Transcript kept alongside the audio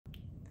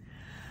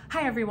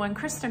Hi everyone,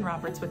 Kristin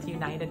Roberts with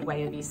United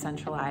Way of East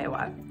Central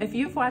Iowa. If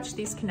you've watched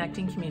these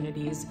connecting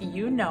communities,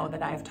 you know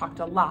that I have talked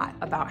a lot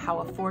about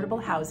how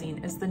affordable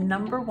housing is the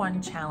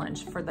 #1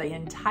 challenge for the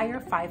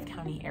entire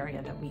 5-county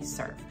area that we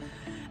serve.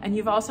 And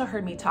you've also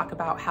heard me talk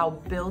about how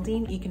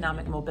building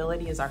economic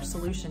mobility is our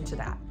solution to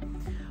that.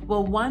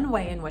 Well, one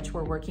way in which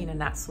we're working in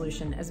that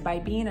solution is by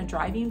being a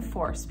driving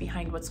force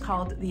behind what's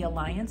called the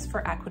Alliance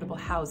for Equitable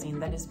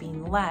Housing that is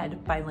being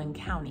led by Linn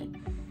County.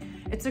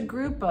 It's a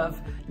group of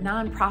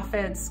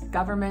nonprofits,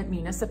 government,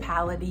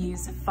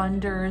 municipalities,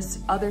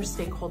 funders, other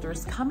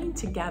stakeholders coming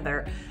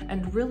together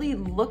and really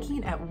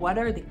looking at what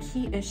are the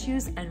key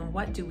issues and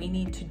what do we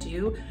need to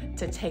do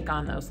to take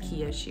on those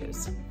key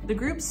issues. The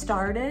group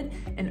started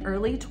in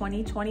early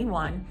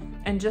 2021,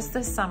 and just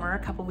this summer, a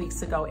couple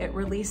weeks ago, it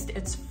released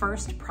its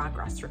first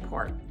progress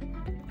report.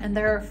 And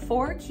there are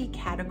 4 key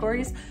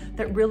categories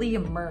that really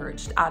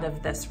emerged out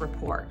of this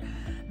report.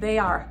 They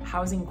are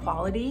housing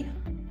quality,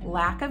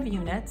 lack of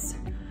units,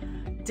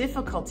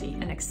 difficulty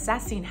in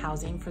accessing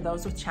housing for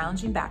those with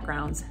challenging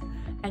backgrounds,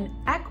 and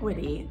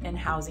equity in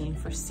housing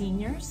for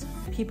seniors,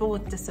 people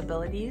with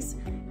disabilities,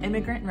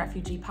 immigrant and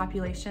refugee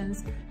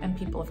populations, and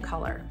people of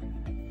color.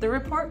 The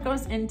report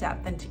goes in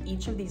depth into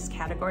each of these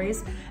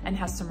categories and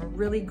has some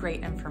really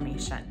great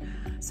information.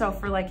 So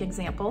for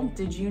example,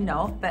 did you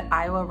know that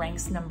Iowa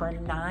ranks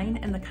 #9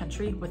 in the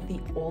country with the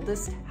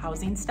oldest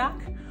housing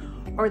stock?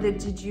 Or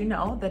did you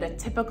know that a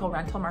typical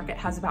rental market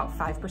has about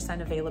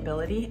 5%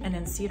 availability, and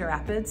in Cedar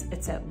Rapids,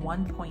 it's at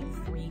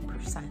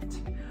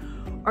 1.3%?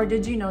 Or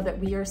did you know that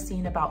we are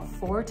seeing about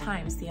 4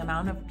 times the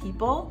amount of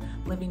people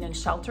living in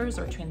shelters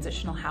or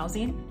transitional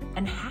housing,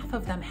 and half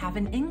of them have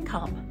an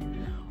income?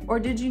 Or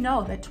did you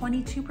know that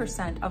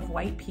 22% of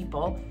white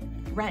people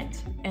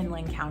rent in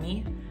Linn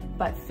County,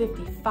 but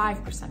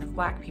 55% of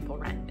Black people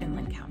rent in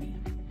Linn County?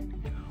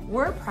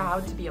 We're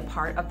proud to be a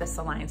part of this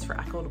Alliance for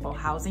Equitable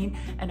Housing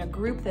and a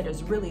group that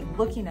is really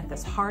looking at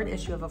this hard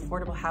issue of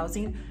affordable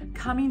housing,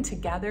 coming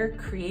together,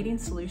 creating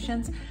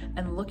solutions,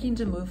 and looking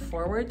to move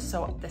forward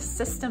so the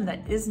system that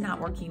is not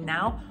working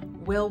now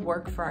will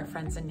work for our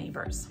friends and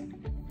neighbors.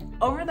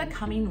 Over the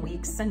coming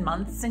weeks and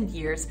months and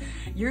years,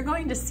 you're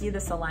going to see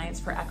this Alliance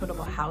for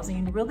Equitable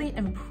Housing really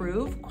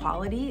improve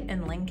quality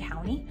in Linn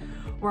County.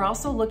 We're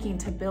also looking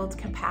to build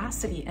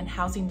capacity in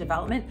housing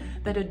development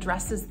that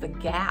addresses the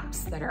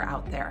gaps that are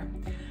out there.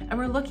 And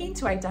we're looking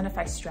to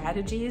identify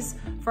strategies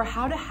for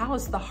how to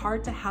house the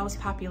hard-to-house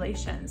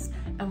populations.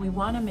 And we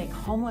want to make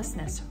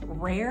homelessness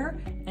rare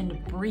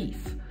and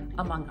brief,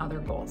 among other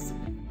goals.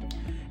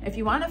 If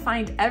you want to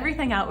find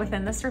everything out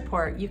within this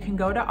report, you can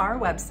go to our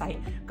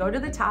website, go to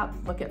the top,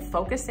 look at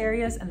focus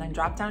areas, and then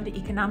drop down to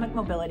economic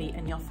mobility,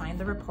 and you'll find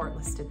the report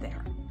listed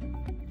there.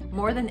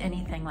 More than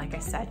anything, like I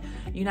said,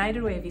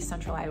 United Way of East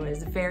Central Iowa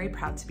is very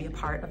proud to be a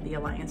part of the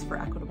Alliance for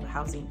Equitable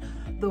Housing.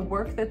 The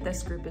work that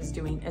this group is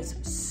doing is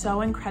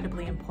so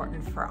incredibly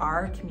important for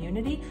our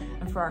community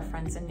and for our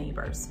friends and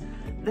neighbors.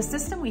 The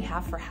system we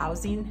have for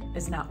housing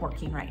is not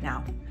working right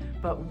now,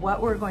 but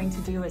what we're going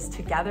to do is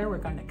together, we're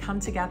going to come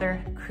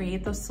together,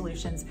 create those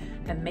solutions,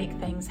 and make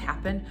things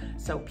happen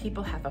so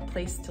people have a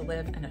place to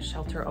live and a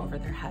shelter over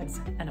their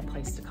heads and a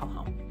place to call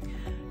home.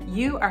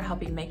 You are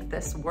helping make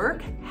this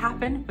work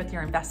happen with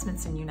your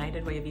investments in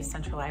United Way of East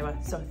Central Iowa,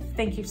 so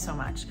thank you so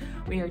much.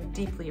 We are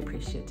deeply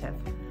appreciative.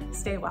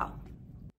 Stay well.